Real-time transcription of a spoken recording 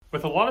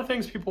With a lot of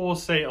things, people will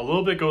say a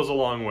little bit goes a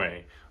long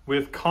way.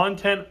 With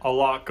content, a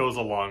lot goes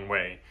a long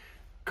way.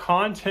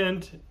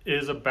 Content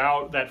is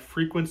about that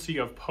frequency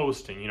of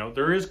posting.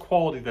 There is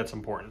quality that's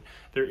important.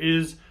 There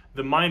is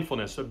the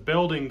mindfulness of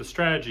building the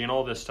strategy and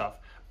all this stuff.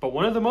 But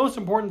one of the most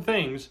important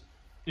things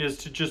is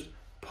to just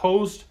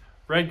post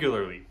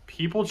regularly.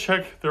 People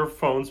check their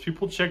phones,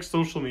 people check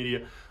social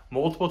media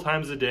multiple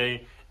times a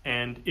day.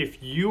 And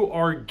if you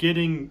are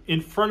getting in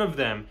front of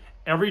them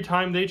every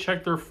time they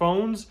check their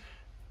phones,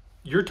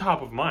 you're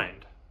top of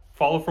mind.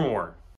 Follow for more.